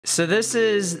So this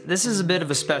is a bit of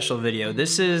a special video.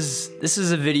 This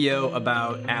is a video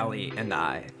about Allie and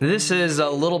I. This is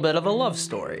a little bit of a love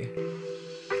story.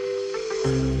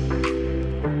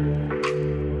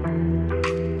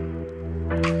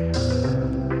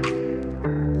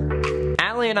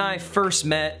 Allie and I first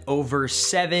met over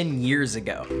 7 years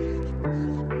ago.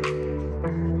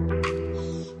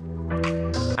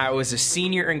 I was a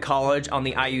senior in college on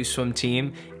the IU swim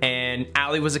team, and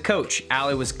Allie was a coach.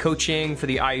 Allie was coaching for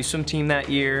the IU swim team that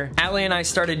year. Allie and I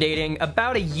started dating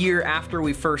about a year after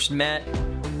we first met.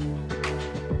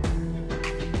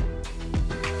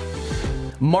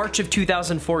 March of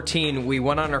 2014, we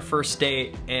went on our first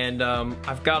date, and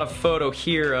I've got a photo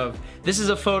here of, this is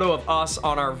a photo of us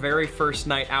on our very first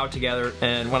night out together,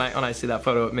 and when I see that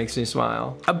photo, it makes me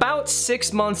smile. About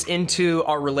 6 months into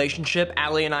our relationship,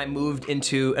 Allie and I moved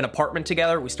into an apartment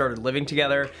together. We started living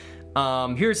together.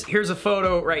 Here's a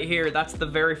photo right here. That's the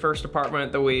very first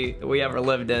apartment that we ever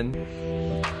lived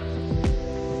in.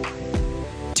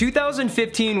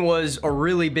 2015 was a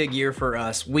really big year for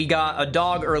us. We got a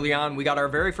dog early on. We got our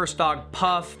very first dog,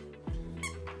 Puff.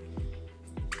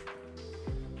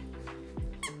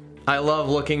 I love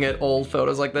looking at old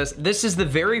photos like this. This is the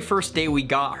very first day we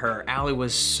got her. Allie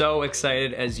was so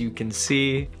excited, as you can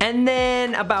see. And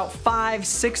then about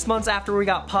 5-6 months after we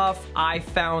got Puff, I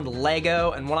found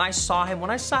Lego, and when I saw him, when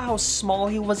I saw how small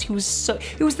he was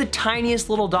the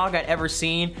tiniest little dog I'd ever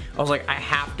seen. I was like, I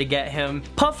have to get him.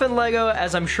 Puff and Lego,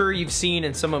 as I'm sure you've seen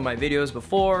in some of my videos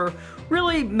before,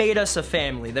 really made us a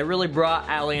family. They really brought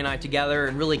Allie and I together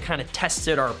and really kind of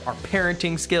tested our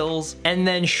parenting skills. And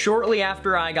then shortly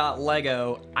after I got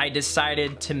Lego, I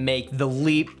decided to make the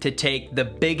leap to take the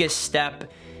biggest step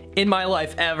in my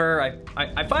life ever.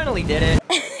 I finally did it.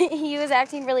 He was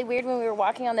acting really weird when we were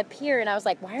walking on the pier, and I was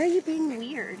like, why are you being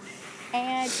weird?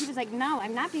 And he was like, no,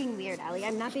 I'm not being weird, Allie.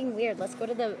 I'm not being weird. Let's go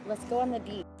on the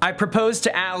beach. I proposed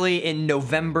to Allie in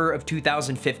November of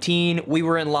 2015. We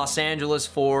were in Los Angeles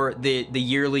for the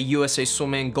yearly USA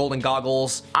Swimming Golden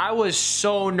Goggles. I was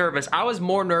so nervous. I was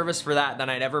more nervous for that than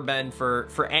I'd ever been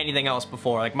for anything else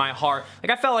before. Like my heart,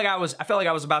 like I felt like I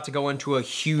was about to go into a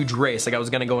huge race. Like I was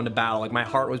gonna go into battle. Like my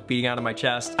heart was beating out of my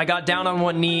chest. I got down on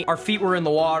one knee. Our feet were in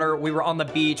the water. We were on the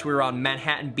beach. We were on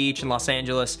Manhattan Beach in Los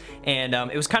Angeles, and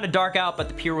it was kind of dark out, but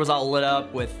the pier was all lit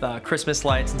up with Christmas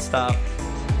lights and stuff.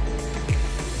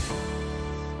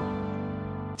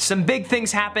 Some big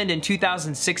things happened in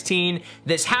 2016.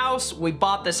 This house, we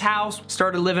bought this house,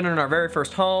 started living in our very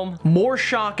first home. More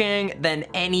shocking than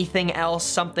anything else,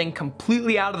 something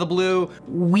completely out of the blue,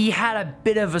 we had a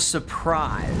bit of a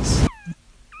surprise.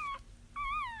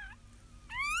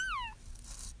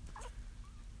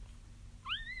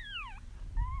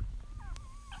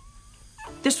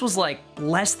 This was like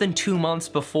less than 2 months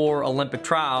before Olympic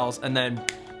trials, and then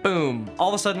boom, all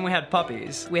of a sudden we had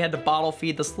puppies. We had to bottle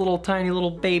feed this little tiny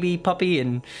little baby puppy,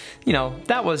 and you know,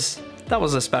 that was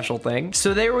a special thing.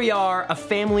 So there we are, a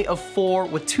family of 4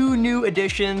 with 2 new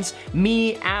additions,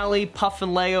 me, Allie, Puff,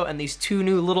 and Lego, and these 2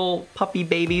 new little puppy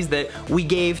babies that we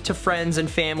gave to friends and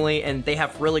family, and they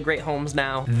have really great homes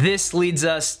now. This leads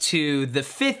us to the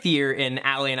 5th year in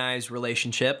Allie and I's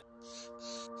relationship.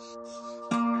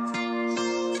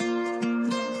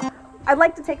 I'd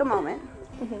like to take a moment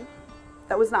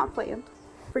that was not planned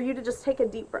for you to just take a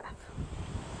deep breath.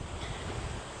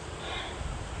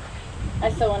 I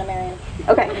still want to marry him.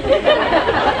 Okay.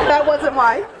 That wasn't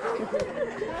why.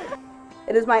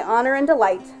 It is my honor and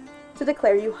delight to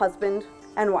declare you husband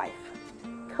and wife.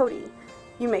 Cody,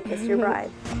 you may kiss your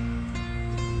bride.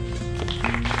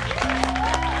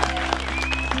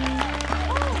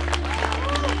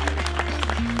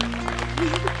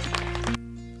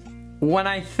 When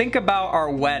I think about our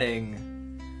wedding,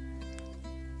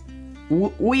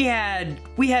 we had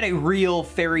a real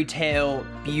fairy tale,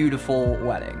 beautiful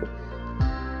wedding.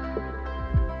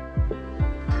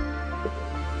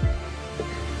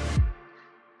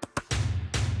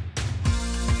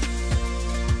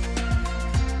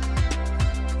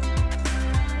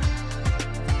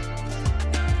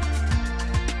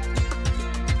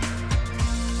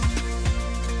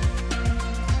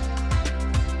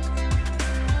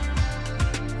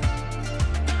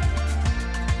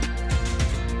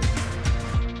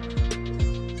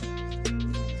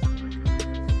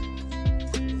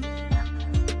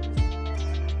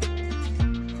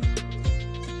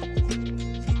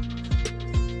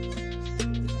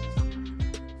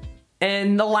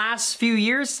 And the last few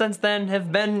years since then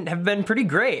have been pretty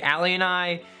great. Allie and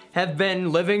I have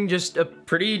been living just a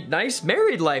pretty nice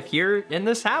married life here in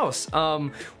this house.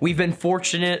 We've been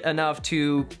fortunate enough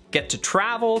to get to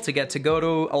travel, to get to go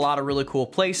to a lot of really cool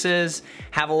places,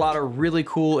 have a lot of really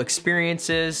cool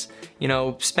experiences, you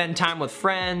know, spend time with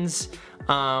friends,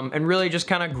 and really just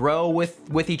kind of grow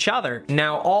with each other.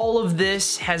 Now, all of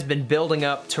this has been building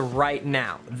up to right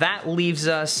now. That leaves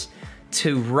us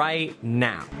to right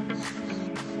now.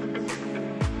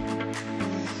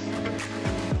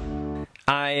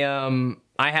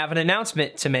 I have an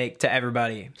announcement to make to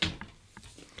everybody.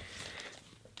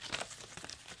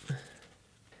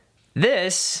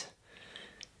 This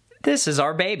is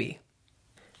our baby.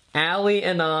 Allie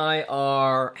and I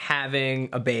are having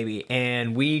a baby,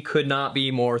 and we could not be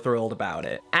more thrilled about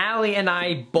it. Allie and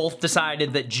I both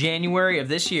decided that January of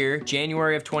this year,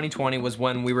 January of 2020, was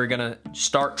when we were gonna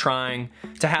start trying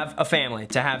to have a family,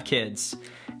 to have kids.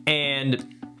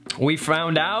 And we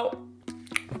found out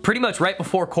pretty much right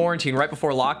before quarantine, right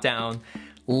before lockdown,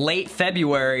 late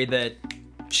February, that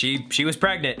she was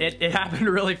pregnant. It happened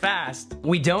really fast.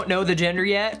 We don't know the gender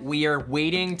yet. We are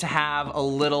waiting to have a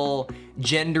little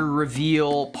gender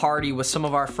reveal party with some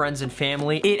of our friends and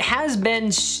family. It has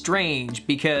been strange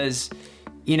because,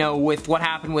 you know, with what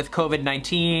happened with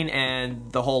COVID-19 and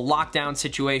the whole lockdown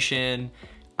situation,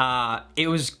 it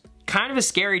was kind of a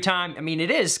scary time. I mean,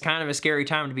 it is kind of a scary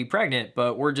time to be pregnant,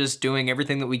 but we're just doing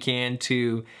everything that we can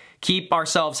to keep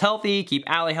ourselves healthy, keep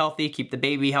Allie healthy, keep the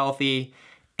baby healthy,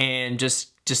 and just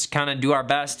kind of do our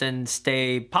best and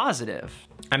stay positive.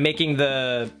 I'm making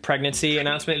the pregnancy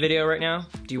announcement video right now.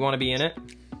 Do you want to be in it?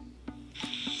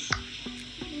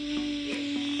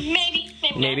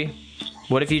 Maybe.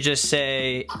 What if you just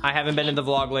say, I haven't been in the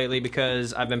vlog lately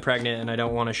because I've been pregnant and I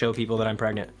don't want to show people that I'm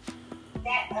pregnant.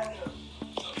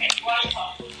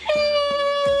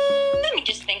 Let me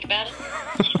just think about it.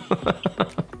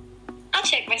 I'll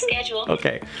check my schedule.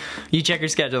 Okay. You check your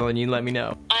schedule and you let me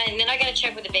know. And then I gotta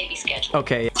check with the baby schedule.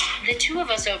 Okay. The two of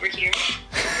us over here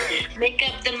make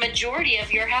up the majority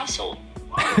of your household.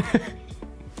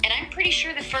 And I'm pretty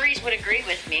sure the furries would agree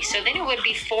with me, so then it would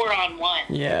be 4 on 1.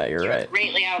 Yeah, you're right.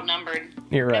 Greatly outnumbered.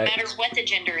 You're right. No matter what the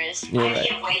gender is. You're right. I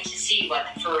can't wait to see what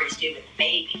the furries do with the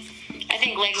babies. I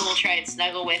think Lego will try and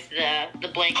snuggle with the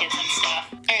blankets and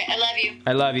stuff. Alright, I love you.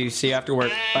 I love you. See you after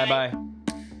work. Bye. Bye-bye.